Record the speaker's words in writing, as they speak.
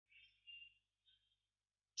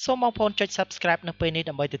សូមបងប្អូនចុច Subscribe នៅពេលនេះ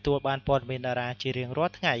ដើម្បីទទួលបានព័ត៌មានតារាជារៀងរា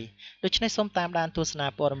ល់ថ្ងៃដូច្នេះសូមតាមដានទស្សនា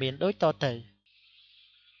ព័ត៌មានដូចតទៅ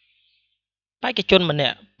បេក្ខជនម្នា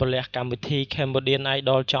ក់ប្រលះកម្មវិធី Cambodian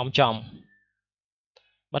Idol ចំ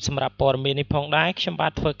បាត់សម្រាប់ព័ត៌មាននេះផងដែរខ្ញុំបា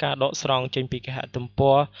ទធ្វើការដកស្រង់ចេញពីគេហទំ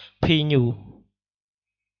ព័រ PNews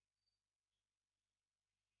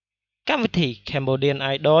កម្មវិធី Cambodian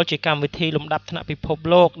Idol ជាកម្មវិធីលំដាប់ថ្នាក់ពិភព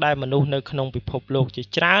លោកដែលមនុស្សនៅក្នុងពិភពលោកជា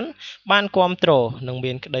ច្រើនបានគាំទ្រនិង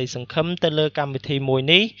មានក្តីសង្ឃឹមទៅលើកម្មវិធីមួយ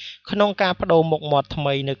នេះក្នុងការបដូរមុខមាត់ថ្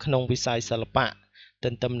មីនៅក្នុងវិស័យសិល្បៈទ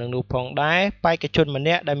ន្ទឹមនឹងនោះផងដែរបេក្ខជនម្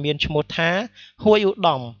នាក់ដែលមានឈ្មោះថាហួយឧត្ត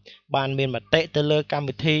មបានមានមតិទៅលើកម្ម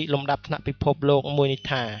វិធីលំដាប់ថ្នាក់ពិភពលោកមួយនេះ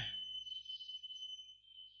ថា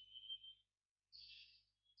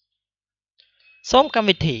សូមកម្ម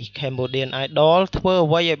វិធី Cambodian Idol ធ្វើ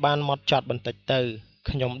អ្វីឲ្យបានហ្មត់ចត់បន្តិចទៅ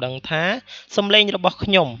ខ្ញុំដឹងថាសំឡេងរបស់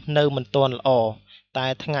ខ្ញុំនៅមិនទាន់ល្អតែ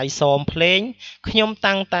ថ្ងៃសមភ្លេងខ្ញុំ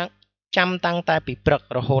តាំងតែពីព្រឹក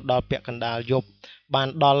រហូតដល់ពាក់កណ្ដាលយប់បាន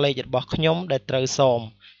ដល់លេខរបស់ខ្ញុំដែលត្រូវសម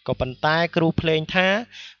ក៏ប៉ុន្តែគ្រូភ្លេងថា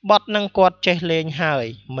បទនឹងគាត់ចេះលេងហើយ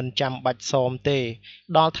មិនចាំបាច់សមទេ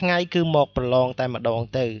ដល់ថ្ងៃគឺមកប្រឡងតែម្ដង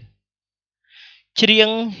ទៅច្រៀង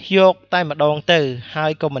យកតែម្ដងទៅហើ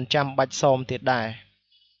យក៏មិនចាំបាច់សមទៀតដែរ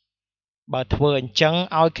បើធ្វើអញ្ចឹង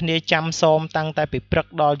ឲ្យគ្នាចាំសមតាំងតែពីព្រឹក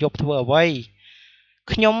ដល់យប់ធ្វើអ្វី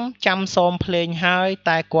ខ្ញុំចាំសមភ្លេងហើយ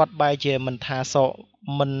តែគាត់បែរជាមិនថា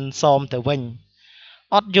មិនសមទៅវិញ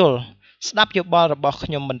អត់យល់ស្ដាប់យោបល់របស់ខ្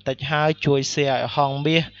ញុំបន្តិចហើយជួយ share ឲ្យហង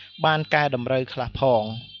មាសបានកែតម្រូវខ្លះផង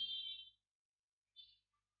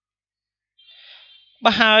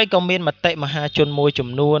បើហើយក៏មានមតិមហាជនមួយចំ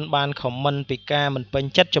នួនបានខមមិនពីការមិនពេញ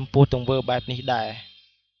ចិត្តចំពោះទង្វើបែបនេះដែរ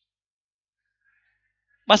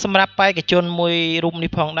បើសម្រាប់បេក្ខជនមួយរូបនេះ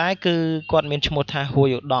ផងដែរគឺគាត់មានឈ្មោះថាហួយ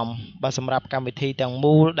ឧត្តមបើសម្រាប់កម្មវិធីទាំង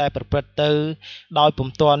មូលដែលប្រព្រឹត្តទៅដោយពុំ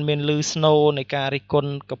ទាន់មានលឺស្នូនៃការរិះគ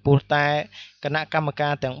ន់កពុះតែគណៈកម្មកា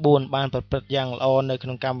រទាំង4បានប្រព្រឹត្តយ៉ាងល្អនៅក្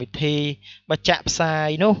នុងកម្មវិធីបច្ចាក់ផ្សាយ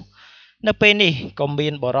នោះនៅពេលនេះក៏មា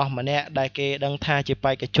នបរិសម្នាក់ដែលគេដឹងថាជា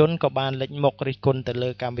បេក្ខជនក៏បានលេចមុខរិះគន់ទៅលើ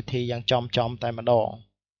កម្មវិធីយ៉ាងចំតែម្ដង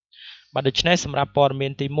បាទដូច្នេះសម្រាប់ព័ត៌មា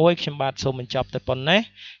នទី1ខ្ញុំបាទសូមបញ្ចប់តែប៉ុណ្ណេះ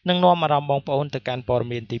នឹងនាំអារម្មណ៍បងប្អូនទៅកាន់ព័ត៌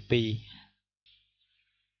មានទី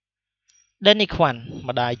2 Danny Kwan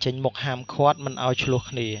ម្ដាយចេញមុខហាមឃាត់មិនឲ្យឆ្លោះ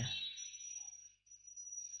គ្នា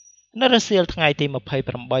នៅរសៀលថ្ងៃទី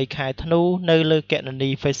28ខែធ្នូនៅលើគណនី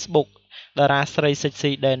Facebook តារាស្រី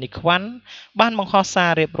Sexy Danny Kwan បានបង្ហោះសារ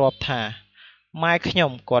រៀបរាប់ថាម៉ែខ្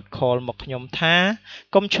ញុំគាត់ខលមកខ្ញុំថា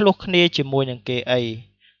កុំឆ្លោះគ្នាជាមួយនឹងគេអី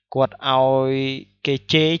គាត់ឲ្យគេ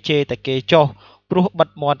ជេរតែគេចុះព្រោះបិទ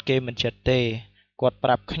មាត់គេមិនចិត្តទេគាត់ប្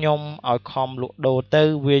រាប់ខ្ញុំឲ្យខំលក់ដូរទៅ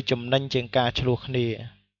វាចំណេញជាងការឆ្លោះគ្នា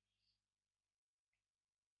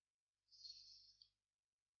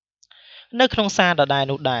នៅក្នុងសារដដែល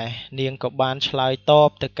នោះដែរនាងក៏បានឆ្លើយតប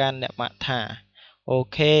ទៅកាន់អ្នកម៉ាក់ថាអូ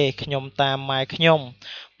ខេខ្ញុំតាមម៉ែខ្ញុំ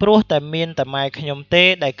ព្រោះតែមានតែម៉ែខ្ញុំទេ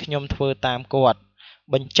ដែលខ្ញុំធ្វើតាមគាត់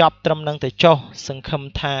បញ្ចប់ត្រឹមនឹងទៅចុះសង្ឃឹម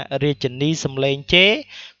ថារាជនីសំលេងជេ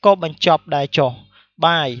ក៏បញ្ចប់ដែរចុះ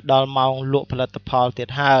បាយដល់ម៉ោងលក់ផលិតផលទៀត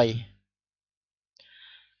ហើយ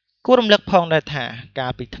គួររំលឹកផងដែរថាកា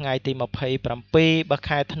លពីថ្ងៃទី27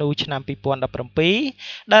ខែធ្នូឆ្នាំ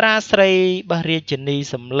2017តារាស្រីបះរាជនី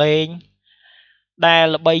សំលេងដែល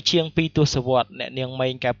ល្បីជាង2ទសវត្សរ៍អ្នកនាងម៉េ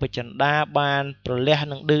ងកែវពេជ្រចិន្តាបានប្រលះ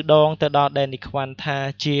នឹងឌឺដងទៅដល់ Danny Kwan ថា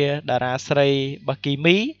ជាតារាស្រីបះគី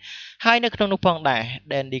មីហើយនៅក្នុងនោះផងដែរ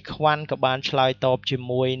Danny Kwan ក៏បានឆ្លើយតបជា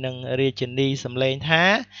មួយនឹងរាជនីសំលេងថា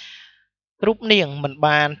រូបនាងមិន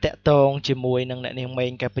បានតាក់ទងជាមួយនឹងអ្នកនាងម៉េ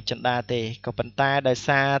ងកែវពេជ្រចិន្តាទេក៏ប៉ុន្តែដោយ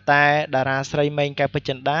សារតែតារាស្រីម៉េងកែវពេជ្រ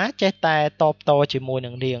ចិន្តាចេះតែតបតជាមួយ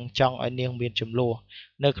នឹងនាងចង់ឲ្យនាងមានចំនួន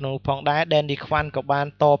នៅក្នុងនោះផងដែរ Danny Kwan ក៏បាន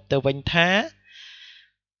តបទៅវិញថា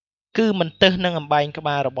គឺមិនទឹះនឹងអំបែងក្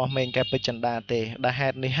បាលរបស់ម៉េងកែវពេជ្រចិន្តាទេដែលហេ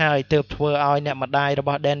តុនេះហើយទើបធ្វើឲ្យអ្នកម្ដាយរប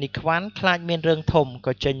ស់ Danny Kwan ខ្លាចមានរឿងធំ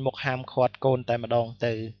ក៏ចេញមុខហាមឃាត់កូនតែម្ដង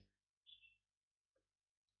ទៅ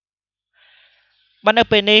បាទនៅ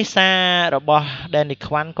ពេលនេះសាររបស់ Danny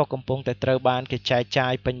Kwan ក៏កំពុងតែត្រូវបានគេចែកចា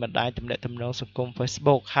យពេញបណ្ដាញទំនាក់ទំនងសង្គម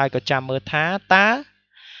Facebook ហើយក៏ចាំមើលថាតើ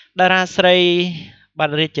តារាស្រីបា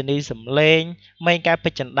ត់រាជនីសំលេងម៉េងកែវពេ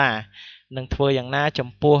ជ្រចិន្តានឹងធ្វើយ៉ាងណាចំ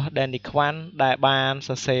ពោះ Danny Kwan ដែលបានស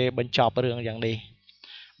រសេរបញ្ចប់រឿងយ៉ាងនេះ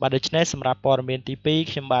បាទដូច្នេះសម្រាប់ព័ត៌មានទី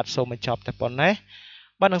2ខ្ញុំបាទសូមបញ្ចប់តែប៉ុណ្ណេះ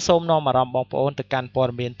បាទនឹងសូមនាំអារម្មណ៍បងប្អូនទៅកាន់ព័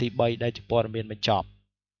ត៌មានទី3ដែលជាព័ត៌មានបញ្ចប់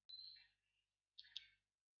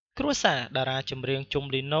គ្រួសារតារាចម្រៀងជុំ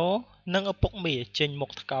លីណូនិងឪពុកមាចេញមុខ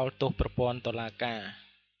ថ្កោលទោសប្រព័ន្ធតុលាការ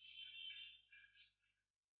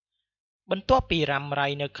បន្ទាប់ពីរ៉ាំរ៉ៃ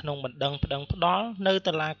នៅក្នុងបណ្ដឹងប្តឹងផ្តល់នៅ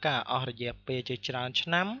តុលាការអស់រយៈពេលជាច្រើនឆ្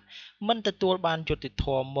នាំមិនទទួលបានយុត្តិធ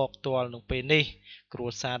ម៌មកទល់នឹងពេលនេះគ្រួ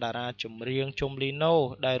សារតារាចម្រៀងជុំលីណូ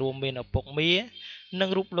ដែលរួមមានឪពុកមានិង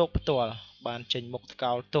រូបលោកផ្ទាល់បានចេញមុខថ្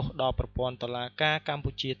កោលទោសដល់ប្រព័ន្ធតុលាការកម្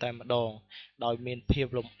ពុជាតែម្ដងដោយមានភាព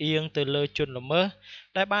លំអៀងទៅលើជនល្មើស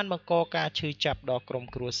ដែលបានបង្កការឈឺចាប់ដល់ក្រុម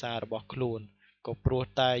គ្រួសាររបស់ខ្លួនក៏ព្រោះ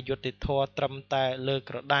តែយុត្តិធម៌ត្រឹមតែលើ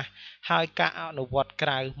ក្រដាសហើយការអនុវត្តក្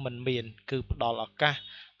រៅមិនមានគឺផ្ដល់ឱកាស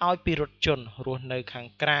ឲ្យពិរុទ្ធជនរស់នៅខាង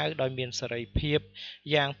ក្រៅដោយមានសេរីភាព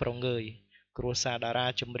យ៉ាងប្រងើយគ្រួសារតារា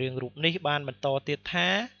ចម្រៀងរូបនេះបានបន្តទៀតថា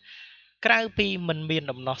ក្រៅពីមិនមាន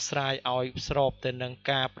ដំណោះស្រាយឲ្យស្របទៅនឹង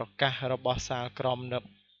ការប្រកាសរបស់សាលក្រមនៅ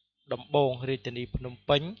ដំបងរាជធានីភ្នំ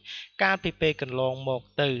ពេញកាលពីពេលកន្លងមក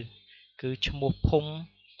ទៅគឺឈ្មោះភូមិ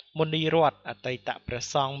មុនីរតន៍អតីតព្រះ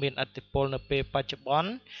សង្ឃមានឥទ្ធិពលនៅពេលបច្ចុប្បន្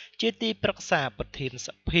នជាទីប្រឹក្សាប្រធានស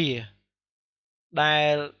ភាដែ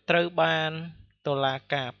លត្រូវបានតុលា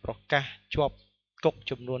ការប្រកាសជាប់គុក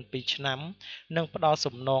ចំនួន2ឆ្នាំនិងផ្ដល់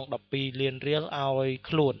សំណង12លានរៀលឲ្យ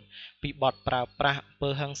ខ្លួនពីបទប្រើប្រាស់អំពើ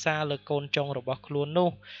ហិង្សាលើកូនចុងរបស់ខ្លួននោះ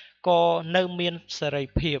ក៏នៅមានសេរី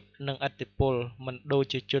ភាពនិងឥទ្ធិពលមិនដូច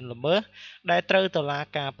ជាជនល្មើសដែលត្រូវតុលា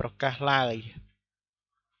ការប្រកាសឡើយ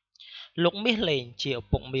លោកមាសលេងជាឪ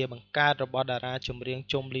ពុកមាបង្កើតរបស់តារាចម្រៀង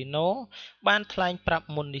ជុំលីណូបានថ្លែងប្រាប់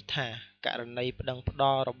មុននេះថាករណីប្តឹងផ្ត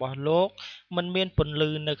ល់របស់លោកមិនមានពន្លឺ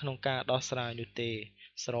នៅក្នុងការដោះស្រាយនោះទេ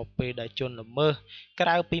ស្របពេលដែលជនល្មើសក្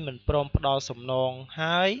រៅពីមិនព្រមផ្ដល់សំណង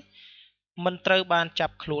ហើយមិនត្រូវបានចា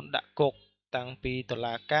ប់ខ្លួនដាក់គុកតាំងពីតុ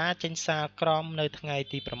លាការចេញសារក្រមនៅថ្ងៃ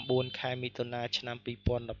ទី9ខែមិថុនាឆ្នាំ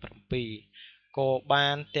2017ក៏បា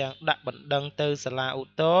នទាំងដាក់បណ្ដឹងទៅសាលាឧ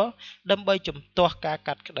ទ្ធរណ៍ដើម្បីជំទាស់ការ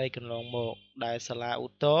កាត់ក្តីកន្លងមកដែលសាលាឧ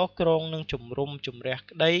ទ្ធរណ៍គ្រងនឹងជំរុំជម្រះ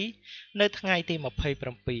ក្តីនៅថ្ងៃទី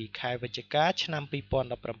27ខែវិច្ឆិកាឆ្នាំ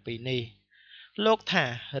2017នេះលោកថា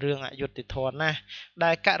រឿងអយុត្តិធម៌ណាស់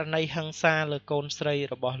ដែលករណីហិង្សាលើកូនស្រី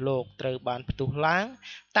របស់លោកត្រូវបានផ្ទុះឡើង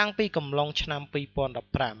តាំងពីកំឡុងឆ្នាំ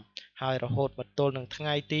2015ហើយរហូតមកទល់នឹងថ្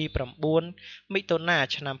ងៃទី9មិថុនា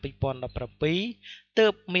ឆ្នាំ2017ទើ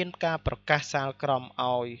បមានការប្រកាសសាលក្រម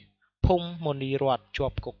ឲ្យភូមិមុនីរតន៍ជា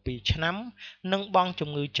ប់គុក2ឆ្នាំនិងបង់ជំ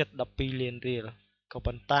ងឺចិត្ត12លានរៀលក៏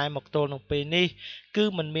ប៉ុន្តែមកទល់នឹងពេលនេះគឺ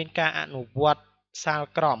មិនមានការអនុវត្តសាល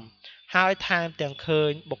ក្រមហើយថែមទាំងឃើ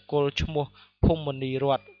ញបុគ្គលឈ្មោះភូមិមុនីរ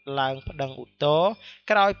តន៍ឡើងប្តឹងឧទ្ធរណ៍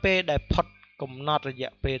ក្រោយពេលដែលផុតកំណត់រ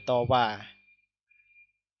យៈពេលតវ៉ា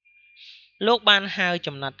លោកបានហៅ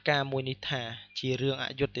ចំណាត់ការមួយនេះថាជារឿងអ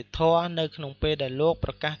យុត្តិធម៌នៅក្នុងពេលដែលលោក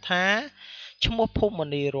ប្រកាសថាឈ្មោះភូមិមុ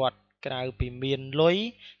នីរតន៍ក្រៅពីមានលុយ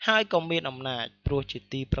ហើយក៏មានអំណាចព្រោះជា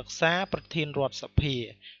ទីប្រឹក្សាប្រធានរដ្ឋសភា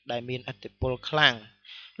ដែលមានឥទ្ធិពលខ្លាំង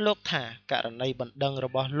លោកថាករណីបណ្ដឹងរ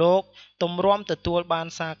បស់លោកទម្រាំទទួលបាន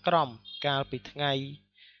សារក្រមកាល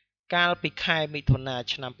ពីខែមិថុនា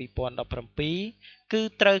ឆ្នាំ2017គឺ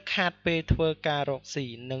ត្រូវខាតពេលធ្វើការរកស៊ី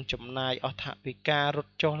និងចំណាយអស់ថវិការ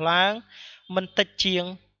ត់ចុះឡើងមិនតិចជាង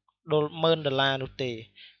$10,000នោះទេ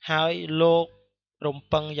ហើយលោករំ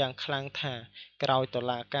ពឹងយ៉ាងខ្លាំងថាក្រោយតុ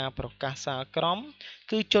លាការប្រកាសសាលក្រម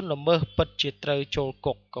គឺជនល្មើសពិតជាត្រូវចូល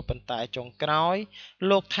គុកក៏ប៉ុន្តែចុងក្រោយ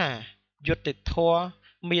លោកថាយុត្តិធម៌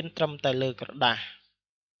មានត្រឹមតែលើក្រដាស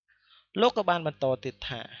លោកក៏បានបន្តទៀត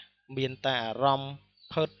ថាមានតែអារម្មណ៍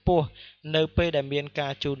ផើតពោះនៅពេលដែលមានកា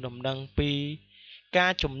រជូនដំណឹងពីកា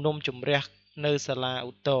រជំនុំជម្រះនៅសាលា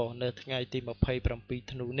ឧទ្ធរណ៍នៅថ្ងៃទី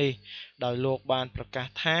27ធ្នូនេះដោយលោកបានប្រកាស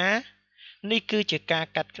ថានេះគឺជាការ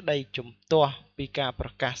កាត់ក្តីជំទាស់ពីការប្រ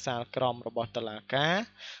កាសសាលក្រមរបស់តុលាការ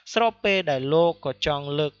ស្របពេលដែលលោកក៏ចង់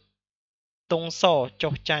លើកទង់ស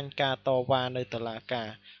ចុះចាញ់ការតវ៉ានៅតុលាការ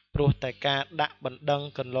ព្រោះតែការដាក់បណ្ដឹង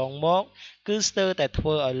កន្លងមកគឺស្ទើរតែធ្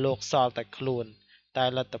វើឲ្យលោកសល់តែខ្លួនតែ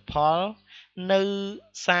លទ្ធផលនៅ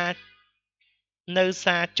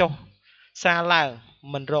សារចុះសារឡើង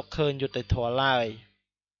មិនរកឃើញយុត្តិធម៌ឡើយ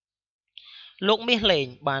លោកមាសលេង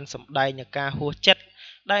បានសម្ដែងនឹងការហួសចិត្ត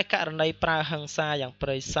ដែលករណីប្រើហិង្សាយ៉ាងព្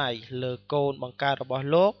រៃផ្សៃលើកូនបង្កើតរបស់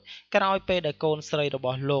លោកក្រោយពេលដែលកូនស្រីរប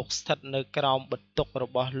ស់លោកស្ថិតនៅក្រោមបន្ទុករ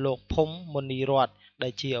បស់លោកភូមិមុនីរតន៍ដែ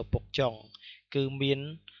លជាឪពុកចុងគឺមាន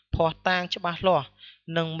ភ័ស្តុតាងច្បាស់លាស់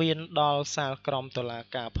និងមានដល់សាលក្រមតុលា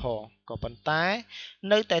ការផងក៏ប៉ុន្តែ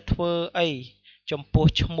នៅតែធ្វើអីចំពោះ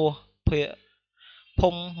ឈ្មោះភូ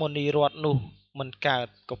មិមុនីរតន៍នោះមិនកើត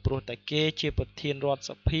ក៏ព្រោះតែគេជាប្រធានរដ្ឋ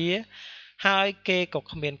សភាហើយគេក៏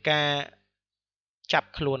គ្មានការចាប់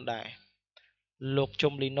ខ្លួនដែរលោក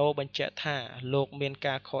ជុំលីណូបញ្ជាក់ថាលោកមាន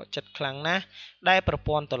ការខកចិត្តខ្លាំងណាស់ដែលប្រ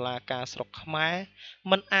ព័ន្ធតុលាការស្រុកខ្មែរ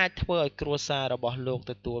មិនអាចធ្វើឲ្យគ្រួសាររបស់លោក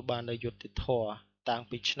ទទួលបាននូវយុត្តិធម៌តាំង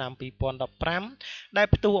ពីឆ្នាំ2015ដែល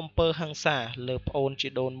ផ្ទុះអំពើហិង្សាលើប្អូនជី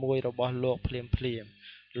ដូនមួយរបស់លោកភ្លាម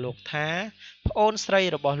លោកថាប្អូនស្រី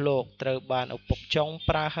របស់លោកត្រូវបានឪពុកចុង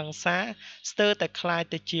ប្រើហិង្សាស្ទើរតែคล้าย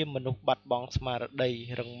ទៅជាមនុស្សបាត់បង់ស្មារតី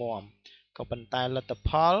រឹងមាំក៏ប៉ុន្តែលទ្ធ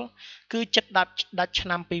ផលគឺចិត្តដាច់ឆ្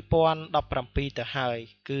នាំ2017ទៅហើយ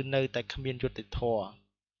គឺនៅតែគ្មានយុត្តិធម៌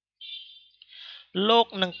លោក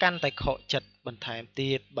នឹងកាន់តែខកចិត្តបន្ថែម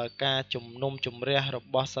ទៀតបើការជំនុំជម្រះរ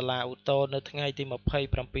បស់សាលាឧទ្ធរនៅថ្ងៃទី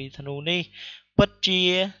27ធ្នូនេះពិតជា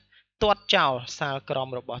ទាត់ចោលសាលក្រម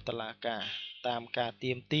របស់តុលាការតាមការ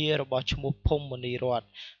ទាមទាររបស់ឈ្មោះភូមិនីរដ្ឋ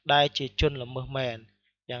ដែលជាជនល្មើសមែន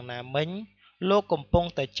យ៉ាងណាមិញលោកកំពុង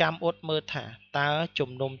តែចាំអ៊ុតមើលថាតើជំ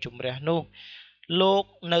នុំជម្រះនោះលោក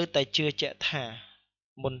នៅតែជឿជាក់ថា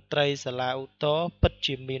មន្ត្រីសាលាឧទ្ធរពិត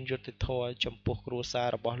ជាមានយុត្តិធម៌ចំពោះគ្រួសារ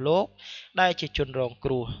របស់លោកដែលជាជនរង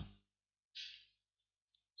គ្រោះ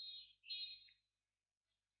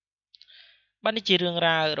បាននេះជារឿង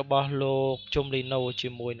រ៉ាវរបស់លោកជុំលីណូជា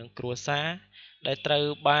មួយនឹងគ្រួសារដែលត្រូវ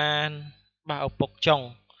បានឪពុកចុង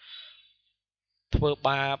ធ្វើ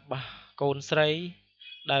បាបកូនស្រី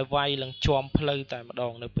ដែលវាយឡើងជាំផ្លូវតែម្ដ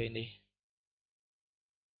ងនៅពេលនេះ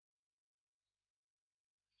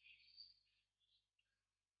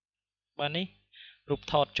បាទនេះរូប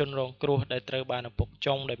ថតជនរងគ្រោះដែលត្រូវបានឪពុក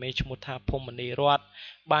ចុងដែលមានឈ្មោះថាភូមិនីរដ្ឋ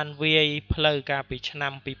បានវាយផ្លូវកាលពីឆ្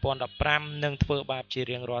នាំ2015និងធ្វើបាបជា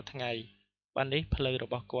រៀងរាល់ថ្ងៃបាទនេះផ្លូវរ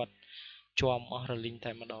បស់គាត់ជាំអស់រលីង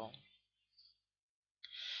តែម្ដង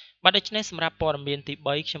បាទដូច្នេះសម្រាប់ព័ត៌មានទី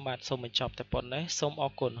3ខ្ញុំបាទសូមបញ្ចប់តែប៉ុណ្ណេះសូមអ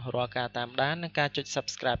រគុណរាល់ការតាមដាននិងការចុច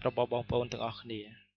Subscribe របស់បងប្អូនទាំងអស់គ្នា